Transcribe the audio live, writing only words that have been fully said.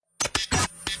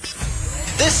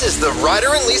This is the Ryder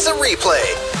and Lisa replay.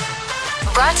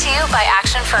 Brought to you by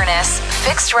Action Furnace.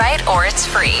 Fixed right or it's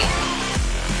free.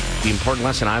 The important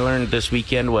lesson I learned this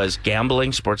weekend was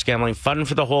gambling, sports gambling, fun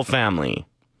for the whole family.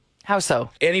 How so?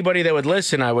 Anybody that would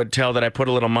listen, I would tell that I put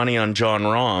a little money on John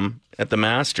Rahm at the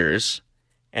Masters.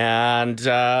 And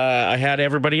I had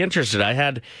everybody interested. I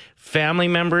had family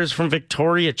members from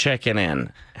Victoria checking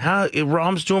in.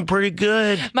 Rahm's doing pretty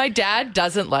good. My dad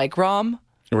doesn't like Rahm.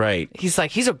 Right. He's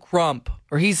like, he's a grump,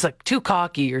 or he's like too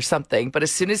cocky or something. But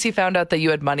as soon as he found out that you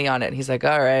had money on it, he's like,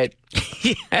 all right.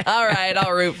 Yeah. All right,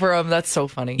 I'll root for him. That's so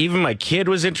funny. Even my kid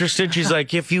was interested. She's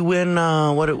like, if you win,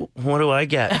 what do I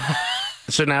get?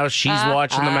 So now she's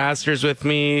watching the Masters with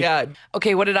me. Yeah.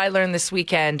 Okay, what did I learn this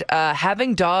weekend?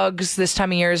 Having dogs this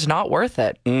time of year is not worth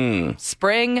it.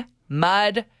 Spring,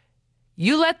 mud.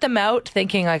 You let them out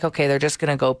thinking like, okay, they're just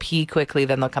going to go pee quickly,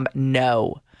 then they'll come back.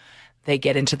 No. They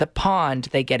get into the pond.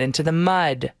 They get into the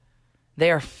mud. They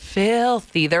are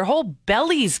filthy. Their whole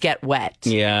bellies get wet.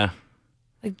 Yeah.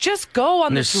 Like, just go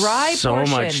on the dry so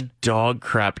portion. much dog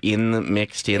crap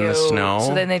mixed in the snow.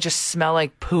 So then they just smell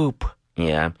like poop.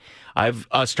 Yeah. I've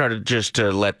started just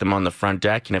to let them on the front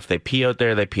deck, and if they pee out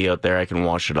there, they pee out there. I can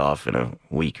wash it off in a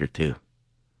week or two.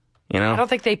 You know? I don't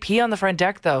think they pee on the front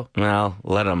deck, though. Well,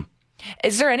 let them.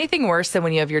 Is there anything worse than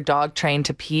when you have your dog trained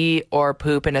to pee or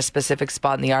poop in a specific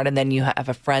spot in the yard, and then you have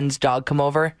a friend's dog come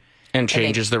over? And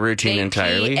changes the routine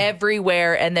entirely? Pee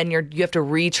everywhere, and then you have to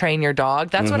retrain your dog.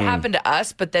 That's what happened to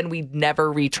us, but then we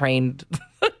never retrained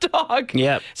the dog.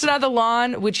 Yep. So now the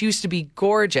lawn, which used to be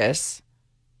gorgeous,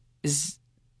 is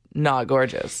not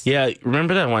gorgeous. Yeah,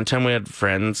 remember that one time we had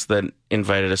friends that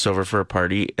invited us over for a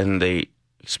party, and they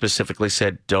specifically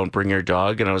said, don't bring your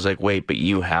dog. And I was like, wait, but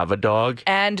you have a dog?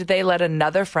 And they let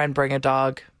another friend bring a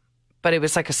dog, but it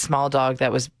was like a small dog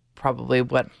that was probably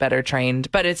better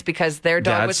trained. But it's because their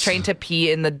dog was trained to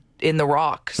pee in the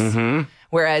rocks. Mm-hmm.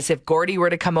 Whereas if Gordy were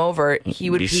to come over, he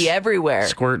would pee everywhere.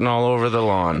 Squirting all over the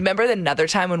lawn. Remember another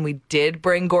time when we did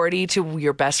bring Gordy to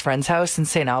your best friend's house in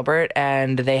St. Albert,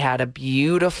 and they had a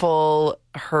beautiful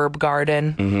herb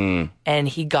garden, and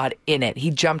he got in it.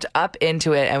 He jumped up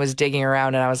into it and was digging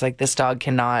around, and I was like, this dog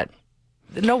cannot...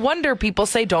 No wonder people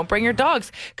say don't bring your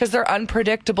dogs, because they're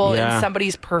unpredictable in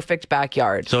somebody's perfect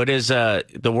backyard. So it is the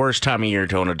worst time of year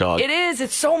to own a dog. It is.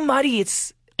 It's so muddy.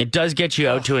 It does get you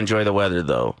out to enjoy the weather,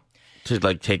 though. To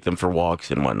like take them for walks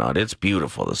and whatnot. It's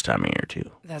beautiful this time of year too.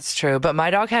 That's true. But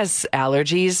my dog has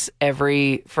allergies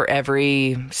for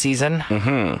every season.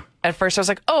 Mm-hmm. At first I was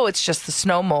like, oh, it's just the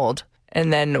snow mold.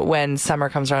 And then when summer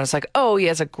comes around, it's like, oh, he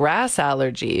has a grass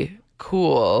allergy.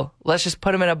 Cool. Let's just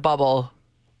put him in a bubble.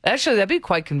 Actually, that'd be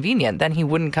quite convenient. Then he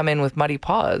wouldn't come in with muddy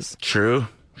paws. True.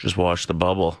 Just wash the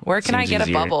bubble. Where can I get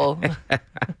a bubble?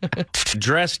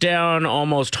 Dress down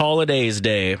almost holidays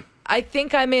day. I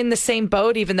think I'm in the same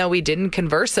boat, even though we didn't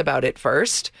converse about it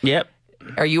first. Yep.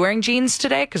 Are you wearing jeans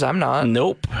today? Because I'm not.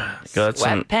 Nope. Got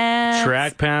some sweatpants,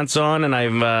 track pants on, and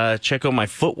I've checked out my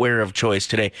footwear of choice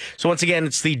today. So once again,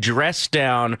 it's the dress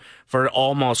down for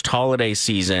almost holiday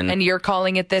season. And you're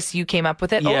calling it this? You came up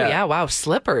with it? Yeah. Oh, yeah. Wow.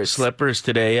 Slippers. Slippers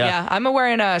today, yeah. Yeah. I'm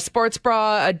wearing a sports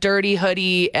bra, a dirty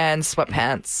hoodie, and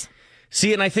sweatpants.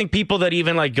 See, and I think people that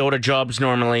even like go to jobs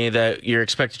normally that you're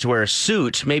expected to wear a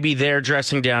suit, maybe they're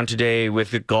dressing down today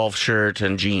with a golf shirt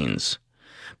and jeans.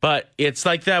 But it's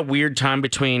like that weird time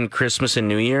between Christmas and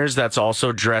New Year's that's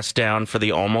also dressed down for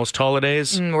the almost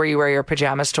holidays. Where you wear your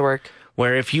pajamas to work.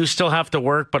 Where if you still have to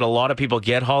work, but a lot of people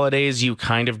get holidays, you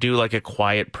kind of do like a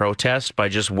quiet protest by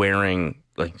just wearing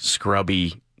like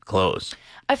scrubby clothes.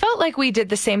 I felt like we did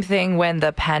the same thing when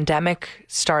the pandemic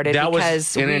started. That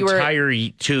because was an entire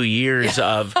 2 years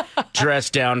of dress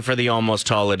down for the almost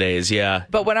holidays, yeah.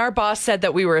 But when our boss said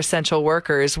that we were essential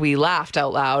workers, we laughed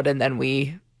out loud, and then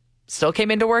we still came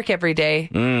into work every day,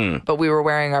 but we were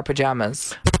wearing our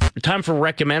pajamas. Time for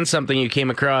recommend something. You came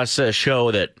across a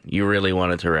show that you really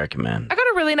wanted to recommend. I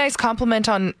got a really nice compliment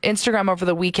on Instagram over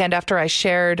the weekend after I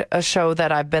shared a show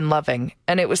that I've been loving.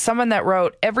 And it was someone that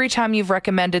wrote, every time you've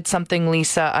recommended something,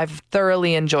 Lisa, I've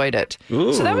thoroughly enjoyed it.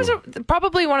 Ooh. So that was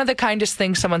probably one of the kindest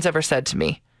things someone's ever said to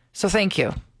me. So thank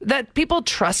you. That people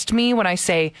trust me when I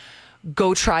say,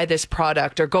 go try this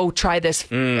product or go try this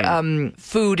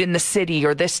food in the city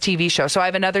or this TV show. So I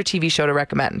have another TV show to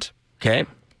recommend. Okay.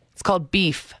 It's called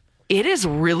Beef. It is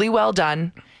really well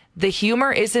done. The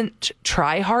humor isn't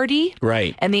try-hardy.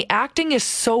 Right. And the acting is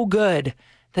so good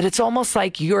that it's almost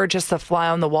like you're just a fly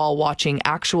on the wall watching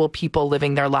actual people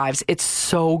living their lives. It's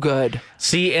so good.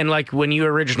 See, and like when you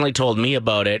originally told me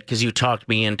about it, because you talked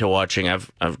me into watching,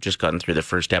 I've just gotten through the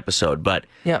first episode, but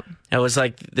yep. I was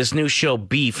like, this new show,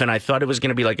 Beef, and I thought it was going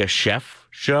to be like a chef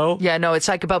show. Yeah, no, it's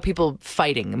like about people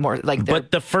fighting more. Like,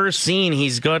 But the first scene,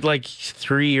 he's got like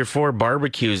 3 or 4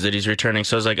 barbecues that he's returning.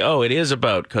 So I was like, oh, it is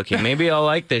about cooking. Maybe I'll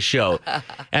like this show.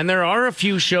 And there are a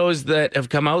few shows that have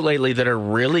come out lately that are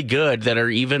really good, that are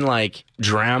even like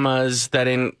dramas that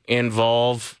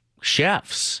involve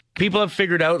chefs. People have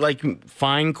figured out like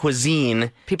fine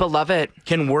cuisine. people love it.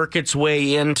 Can work its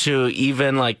way into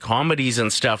even like comedies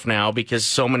and stuff now because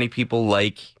so many people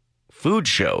like food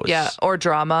shows. Yeah, or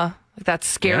drama. That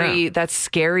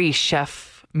scary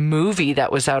chef movie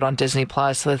that was out on Disney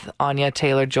Plus with Anya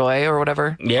Taylor-Joy or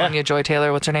whatever. Yeah. Anya Joy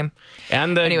Taylor, what's her name?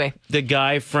 And the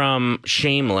guy from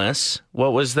Shameless,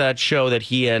 what was that show that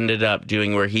he ended up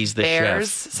doing where he's the Bears?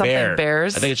 chef? Something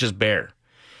Bears? I think it's just Bear.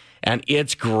 And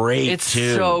it's great, It's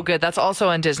too. so good. That's also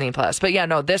on Disney Plus. But yeah,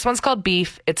 no, this one's called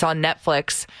Beef. It's on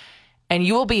Netflix. And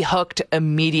you will be hooked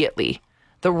immediately.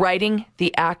 The writing,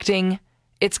 the acting,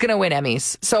 it's going to win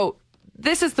Emmys. So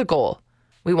this is the goal.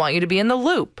 We want you to be in the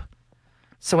loop.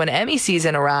 So when Emmy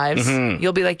season arrives,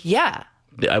 you'll be like, yeah.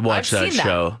 I watched I've that seen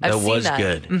show. I've That seen was that.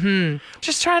 good.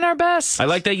 Just trying our best. I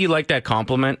like that you like that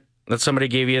compliment that somebody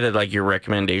gave you, that like your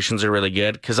recommendations are really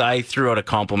good, because I threw out a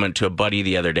compliment to a buddy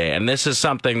the other day, and this is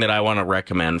something that I want to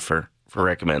recommend for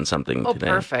recommend something Oh, today.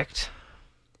 perfect.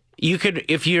 You could,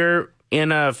 if you're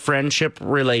in a friendship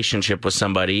relationship with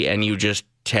somebody and you just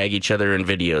tag each other in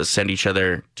videos, send each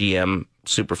other DM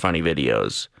super funny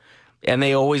videos, and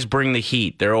they always bring the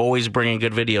heat, they're always bringing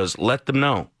good videos, let them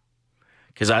know.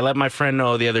 Because I let my friend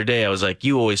know the other day, I was like,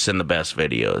 you always send the best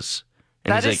videos.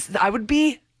 And That he's is, I would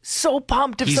be so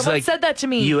pumped if He's someone like, said that to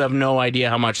me. You have no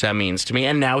idea how much that means to me.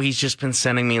 And now he's just been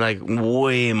sending me like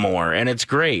way more. And it's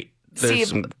great. There's See,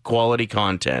 some quality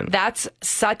content. That's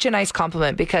such a nice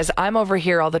compliment because I'm over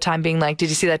here all the time being like, did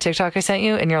you see that TikTok I sent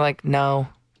you? And you're like, no.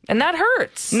 And that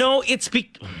hurts. No, it's...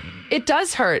 It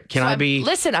does hurt. Can I be...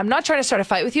 Listen, I'm not trying to start a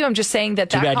fight with you. I'm just saying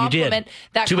that that compliment...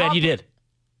 Too bad you did.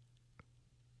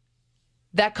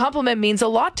 That compliment means a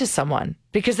lot to someone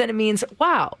because then it means,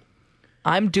 wow,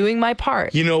 I'm doing my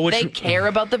part. You know what? They care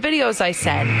about the videos I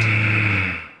send.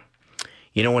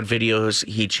 You know what videos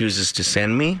he chooses to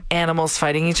send me? Animals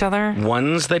fighting each other.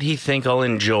 Ones that he think I'll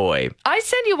enjoy. I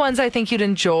send you ones I think you'd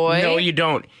enjoy. No, you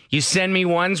don't. You send me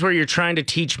ones where you're trying to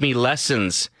teach me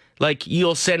lessons. Like,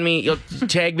 you'll tag me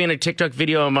in a TikTok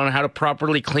video on how to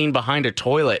properly clean behind a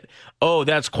toilet. Oh,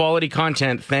 that's quality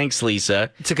content. Thanks,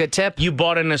 Lisa. It's a good tip. You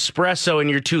bought an espresso and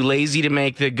you're too lazy to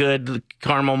make the good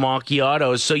caramel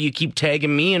macchiatos, so you keep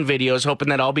tagging me in videos hoping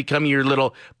that I'll become your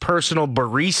little personal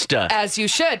barista. As you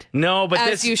should. No,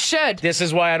 but you should. This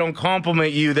is why I don't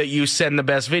compliment you that you send the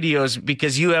best videos,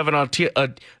 because you have an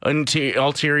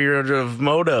ulterior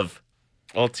motive.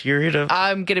 Ulterior?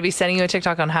 I'm going to be sending you a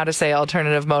TikTok on how to say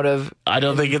alternative motive. I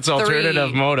don't think it's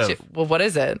alternative motive. Well, what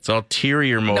is it? It's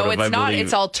ulterior motive, No, it's not. believe.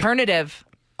 It's alternative.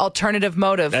 Alternative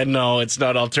motive. No, it's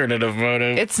not alternative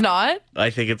motive. It's not? I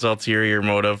think it's ulterior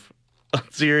motive.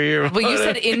 Ulterior motive. Well, you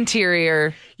said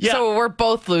interior. Yeah. So we're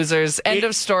both losers. End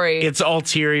of story. It's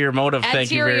ulterior motive.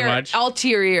 Thank you very much.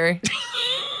 Ulterior.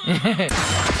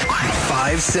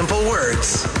 5 simple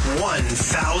words,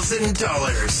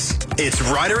 $1,000. It's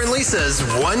Ryder and Lisa's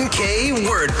 1K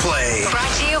wordplay.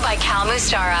 Brought to you by Cal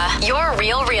Mustara, your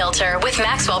real realtor with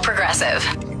Maxwell Progressive.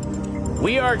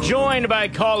 We are joined by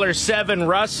caller 7,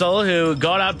 Russell, who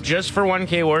got up just for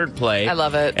 1K wordplay. I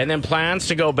love it. And then plans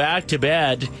to go back to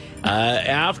bed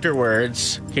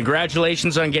afterwards.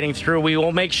 Congratulations on getting through. We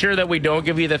will make sure that we don't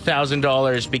give you the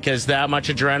 $1,000 because that much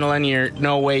adrenaline,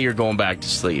 no way you're going back to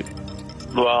sleep.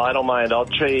 Well, I don't mind. I'll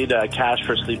trade cash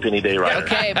for sleep any day, Ryder.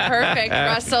 Okay, perfect,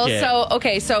 Russell.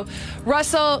 Okay. So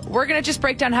Russell, we're going to just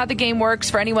break down how the game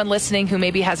works for anyone listening who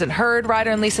maybe hasn't heard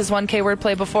Ryder and Lisa's 1K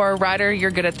wordplay before. Ryder,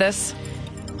 you're good at this?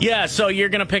 Yeah, so you're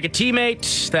going to pick a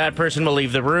teammate. That person will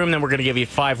leave the room. Then we're going to give you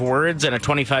 5 words and a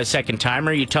 25-second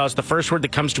timer. You tell us the first word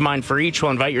that comes to mind for each.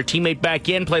 We'll invite your teammate back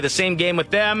in, play the same game with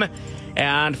them.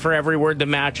 And for every word that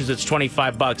matches, it's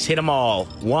 $25. Hit them all.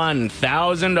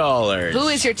 $1,000. Who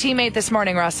is your teammate this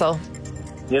morning, Russell?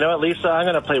 You know what, Lisa? I'm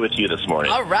going to play with you this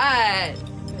morning. All right.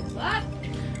 Good luck.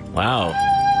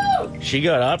 Wow. She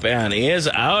got up and is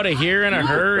out of here in a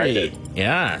hurry.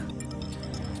 Yeah.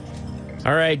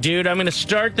 All right, dude, I'm going to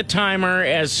start the timer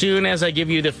as soon as I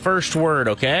give you the first word,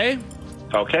 okay?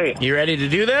 Okay. You ready to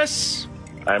do this?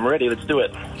 I'm ready. Let's do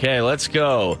it. Okay, let's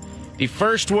go. The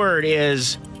first word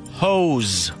is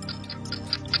hose.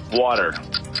 Water.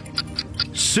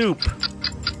 Soup.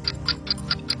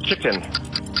 Chicken.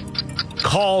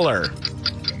 Caller.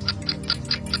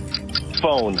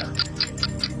 Phone.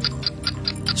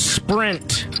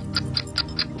 Sprint.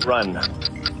 Run.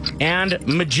 And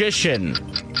magician.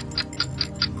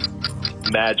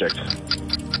 Magic.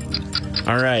 All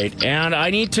All right. And I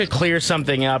need to clear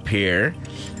something up here.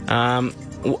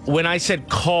 When I said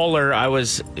caller, I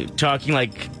was talking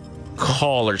like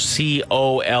collar.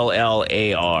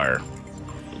 Collar.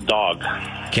 Dog.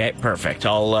 Okay, perfect.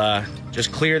 I'll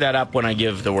just clear that up when I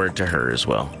give the word to her as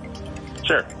well.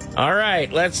 Sure. All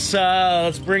right, let's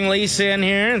bring Lisa in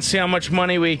here and see how much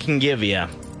money we can give you.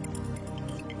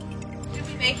 Did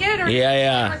we make it? Or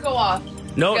Yeah. Did the timer go off?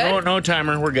 No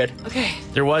timer. We're good. Okay.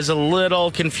 There was a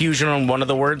little confusion on one of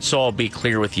the words, so I'll be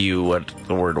clear with you what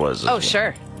the word was. Oh,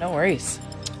 sure. No worries.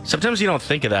 Sometimes you don't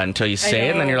think of that until you say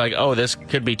it, and then you're like, oh, this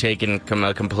could be taken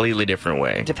a completely different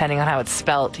way. Depending on how it's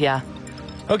spelt, yeah.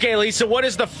 Okay, Lisa, what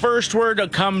is the first word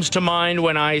that comes to mind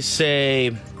when I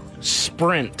say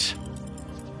sprint?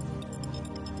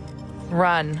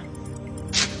 Run.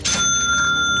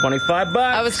 $25.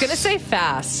 I was going to say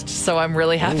fast, so I'm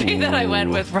really happy that I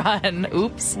went with run.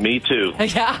 Oops. Me too.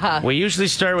 Yeah. We usually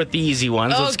start with the easy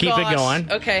ones. Let's keep it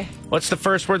going. Okay. What's the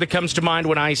first word that comes to mind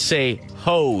when I say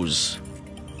hose?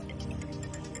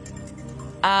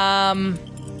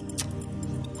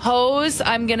 Hose,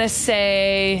 I'm going to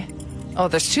say... Oh,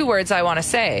 there's two words I want to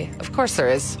say. Of course there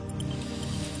is.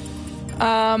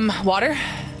 Water?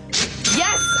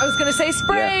 Yes! I was going to say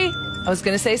spray. Yeah. I was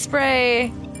going to say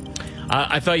spray.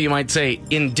 I thought you might say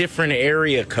in different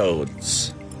area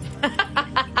codes.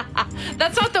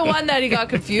 That's not the one that he got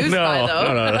confused by,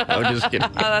 though. No. I'm just kidding.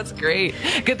 Oh, that's great.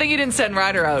 Good thing you didn't send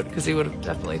Ryder out, because he would have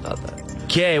definitely thought that.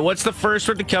 Okay, what's the first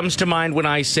word that comes to mind when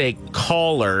I say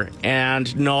caller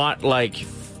and not like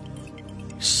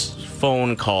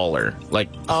phone caller? Like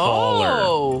caller.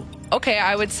 Oh, okay.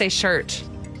 I would say shirt.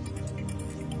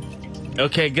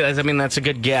 Okay, guys. I mean, that's a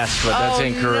good guess, but that's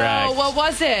incorrect. No, what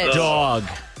was it? Dog.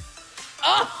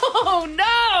 Oh,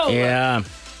 no. Yeah.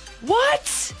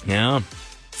 What? Yeah.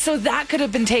 So that could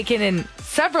have been taken in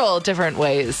several different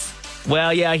ways.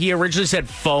 Well, yeah, he originally said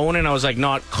phone, and I was like,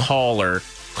 not caller.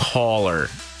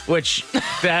 Which,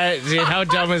 how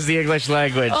dumb is the English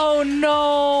language? Oh,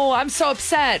 no. I'm so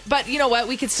upset. But you know what?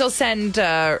 We could still send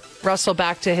Russell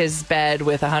back to his bed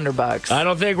with $100. I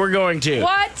don't think we're going to.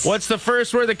 What? What's the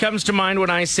first word that comes to mind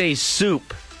when I say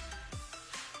soup?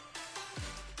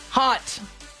 Hot.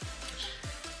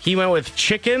 He went with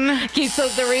chicken. Okay, so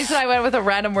the reason I went with a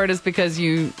random word is because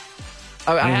I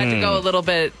had to go a little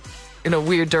bit in a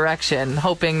weird direction,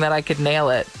 hoping that I could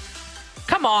nail it.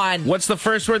 Come on. What's the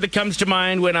first word that comes to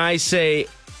mind when I say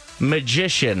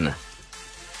magician?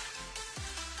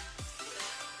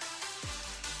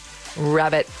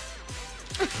 Rabbit.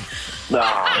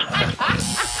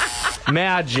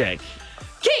 Magic.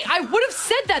 Okay, I would have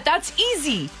said that. That's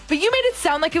easy. But you made it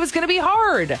sound like it was going to be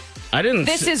hard. I didn't.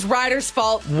 This is Ryder's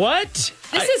fault. What?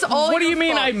 This is all What do your you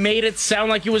mean fault. I made it sound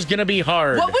like it was going to be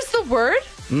hard? What was the word?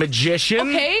 Magician?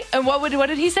 Okay, and what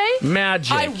did he say?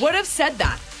 Magic. I would have said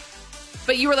that.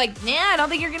 But you were like, nah, I don't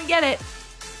think you're going to get it.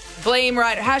 Blame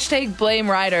Ryder. Hashtag blame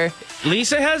Ryder.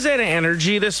 Lisa has an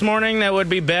energy this morning that would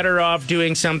be better off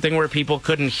doing something where people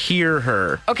couldn't hear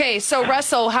her. Okay, so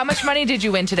Russell, how much money did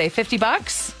you win today?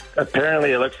 $50?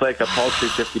 Apparently, it looks like a paltry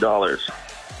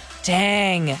 $50.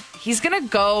 Dang. He's going to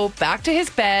go back to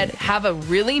his bed, have a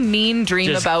really mean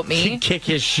dream Just about me. Kick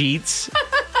his sheets.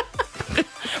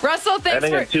 Russell, I thanks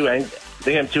think for...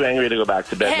 I'm too angry to go back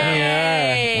to bed now.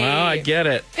 Hey. Yeah. Well, I get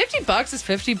it. $50 is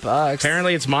 $50.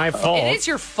 Apparently, it's my fault. It is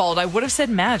your fault. I would have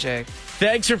said magic.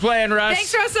 Thanks for playing, Russ.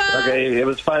 Thanks, Russell. Okay, it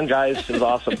was fun, guys. It was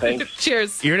awesome. Thanks.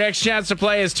 Cheers. Your next chance to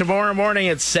play is tomorrow morning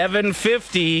at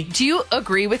 7:50. Do you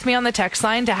agree with me on the text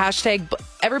line to hashtag...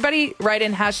 Everybody write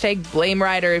in hashtag blame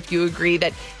Ryder if you agree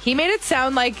that he made it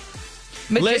sound like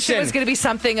magician was going to be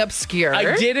something obscure.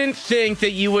 I didn't think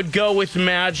that you would go with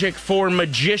magic for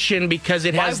magician because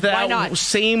it has Why that not?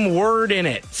 same word in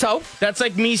it. So? That's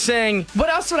like me saying What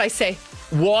else would I say?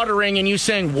 watering and you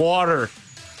saying water.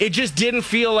 It just didn't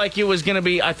feel like it was going to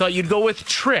be. I thought you'd go with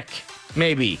trick,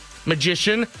 maybe.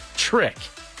 Magician, trick.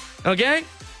 Okay?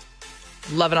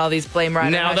 Loving all these blame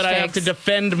Ryder Now that I have hashtags. to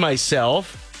defend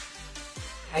myself.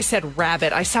 I said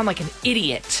rabbit. I sound like an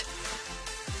idiot.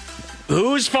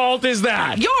 Whose fault is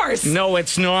that? Yours! No,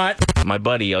 it's not. My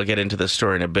buddy, I'll get into this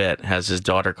story in a bit, has his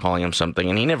daughter calling him something,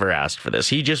 and he never asked for this.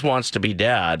 He just wants to be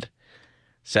dad.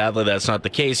 Sadly, that's not the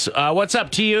case. What's up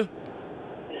to you?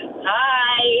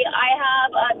 Hi, I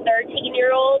have a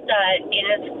 13-year-old that in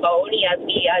his phone, he has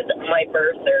me as my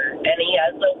birther, and he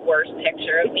has the worst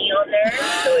picture of me on there,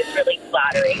 so it's really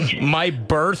flattering. My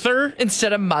birther?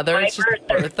 Instead of mother, My it's just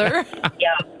birther. birther.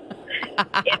 Yeah,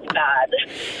 it's bad.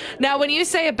 Now, when you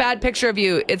say a bad picture of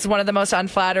you, it's one of the most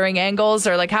unflattering angles,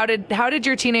 or like how did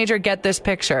your teenager get this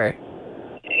picture?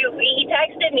 He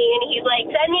texted me, and he's like,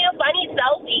 send me a funny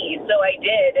selfie, so I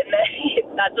did, and then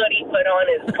That's what he put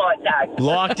on his contact.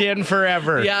 Locked in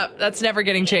forever. Yeah, that's never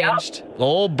getting changed.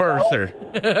 Old birther.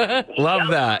 Love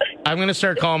that. I'm going to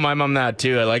start calling my mom that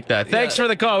too. I like that. Thanks for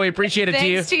the call. We appreciate it.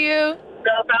 Thanks to you.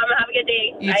 No problem. Have a good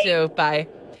day. You Bye. too. Bye.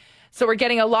 So we're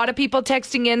getting a lot of people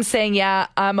texting in saying, yeah,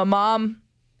 I'm a mom.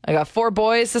 I got 4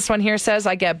 boys. This one here says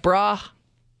I get bra,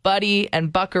 buddy,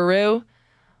 and buckaroo.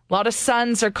 A lot of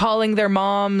sons are calling their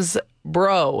moms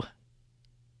bro.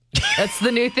 That's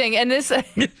the new thing. And this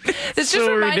just so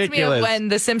reminds ridiculous. me of when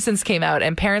The Simpsons came out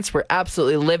and parents were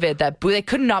absolutely livid that they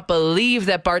could not believe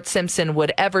that Bart Simpson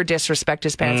would ever disrespect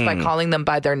his parents by calling them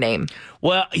by their name.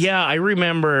 Well, yeah, I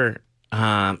remember,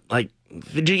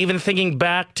 even thinking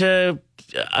back to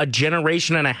a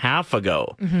generation and a half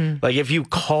ago. Like, if you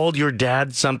called your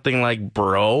dad something like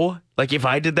bro, like if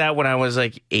I did that when I was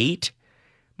like 8,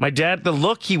 my dad, the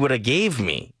look he would have gave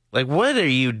me, like, what are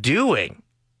you doing?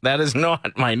 That is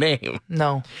not my name.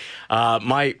 No.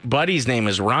 My buddy's name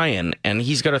is Ryan, and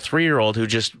he's got a 3-year-old who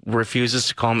just refuses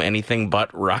to call him anything but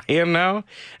Ryan now.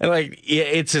 And like,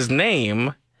 it's his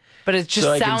name. But it just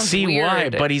So I sounds can see weird. why.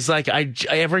 But he's like, I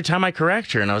every time I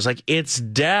correct her, and I was like, it's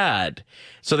Dad.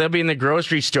 So they'll be in the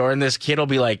grocery store, and this kid will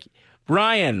be like,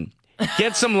 Ryan,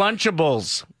 get some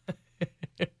Lunchables.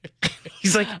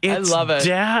 He's like, it's I love it.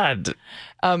 Dad.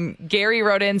 Gary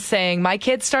wrote in saying, my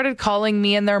kids started calling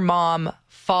me and their mom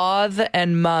Fath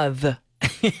and Muth.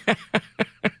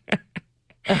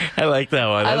 I like that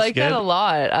one. I That's like good. that a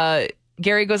lot.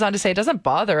 Gary goes on to say, it doesn't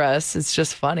bother us. It's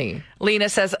just funny. Lena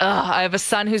says, I have a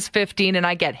son who's 15 and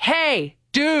I get, hey,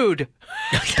 dude.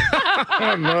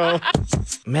 Oh, no.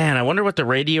 Man, I wonder what the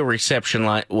radio reception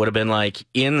would have been like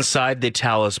inside the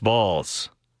Talus balls.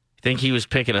 Think he was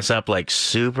picking us up like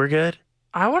super good?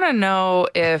 I want to know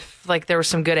if like there were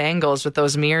some good angles with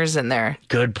those mirrors in there.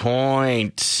 Good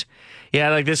point. Yeah,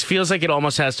 like this feels like it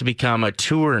almost has to become a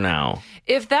tour now.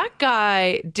 If that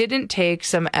guy didn't take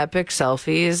some epic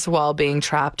selfies while being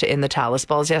trapped in the Talus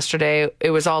balls yesterday,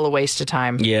 it was all a waste of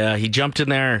time. Yeah, he jumped in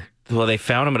there. Well, they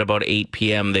found him at about 8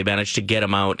 p.m. They managed to get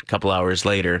him out a couple hours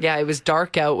later. Yeah, it was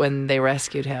dark out when they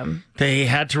rescued him. They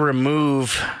had to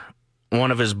remove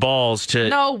one of his balls to...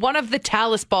 No, one of the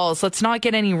Talus balls. Let's not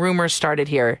get any rumors started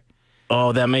here.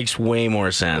 Oh, that makes way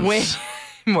more sense. Way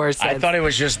more sense. I thought it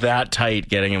was just that tight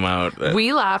getting him out.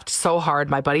 We laughed so hard.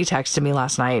 My buddy texted me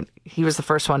last night. He was the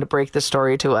first one to break the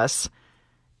story to us.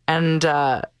 And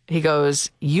he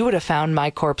goes, you would have found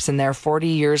my corpse in there 40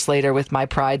 years later with my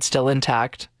pride still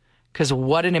intact. Because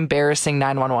what an embarrassing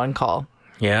 911 call.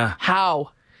 Yeah.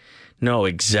 How? No,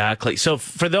 exactly. So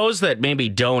for those that maybe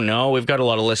don't know, we've got a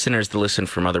lot of listeners that listen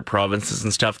from other provinces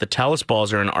and stuff. The Talus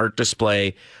balls are an art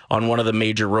display on one of the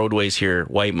major roadways here,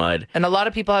 White Mud. And a lot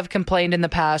of people have complained in the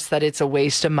past that it's a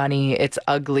waste of money. It's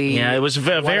ugly. Yeah, it was a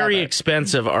very whatever.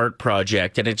 expensive art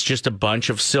project, and it's just a bunch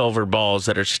of silver balls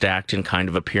that are stacked in kind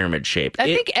of a pyramid shape.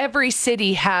 I think every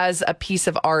city has a piece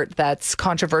of art that's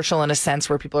controversial in a sense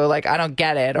where people are like, I don't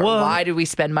get it. Or why do we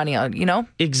spend money on, you know?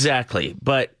 Exactly.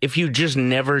 But if you just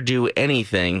never do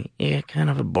anything, kind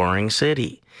of a boring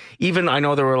city. Even I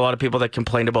know there were a lot of people that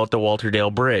complained about the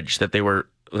Walterdale Bridge, that they were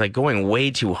like going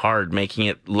way too hard, making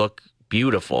it look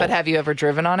beautiful. But have you ever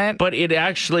driven on it? But it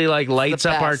actually like lights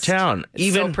up our best. town.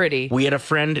 It's so pretty. We had a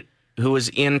friend who was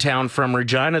in town from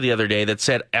Regina the other day that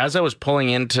said, as I was pulling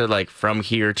into like from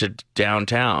here to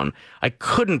downtown, I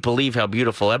couldn't believe how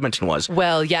beautiful Edmonton was.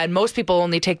 Well, yeah, and most people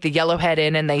only take the Yellowhead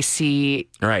in and they see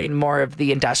more of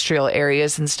the industrial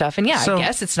areas and stuff. And yeah, So- I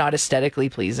guess it's not aesthetically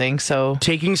pleasing. So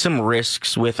Taking some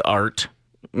risks with art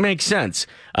makes sense.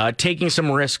 Taking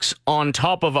some risks on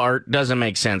top of art doesn't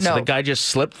make sense. So No. the guy just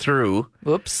slipped through.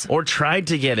 Whoops. Or tried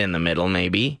to get in the middle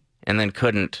maybe, and then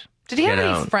couldn't. Did he have get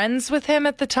any out. friends with him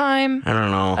at the time? I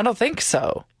don't know. I don't think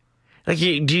so. Like, do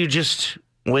you just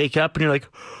wake up and you're like,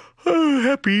 oh,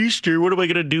 happy Easter, what am I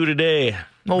going to do today?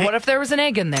 Well, what if there was an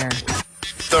egg in there?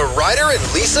 The Ryder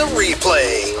and Lisa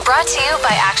replay. Brought to you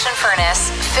by Action Furnace.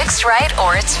 Fixed right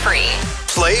or it's free.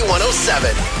 Play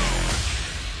 107.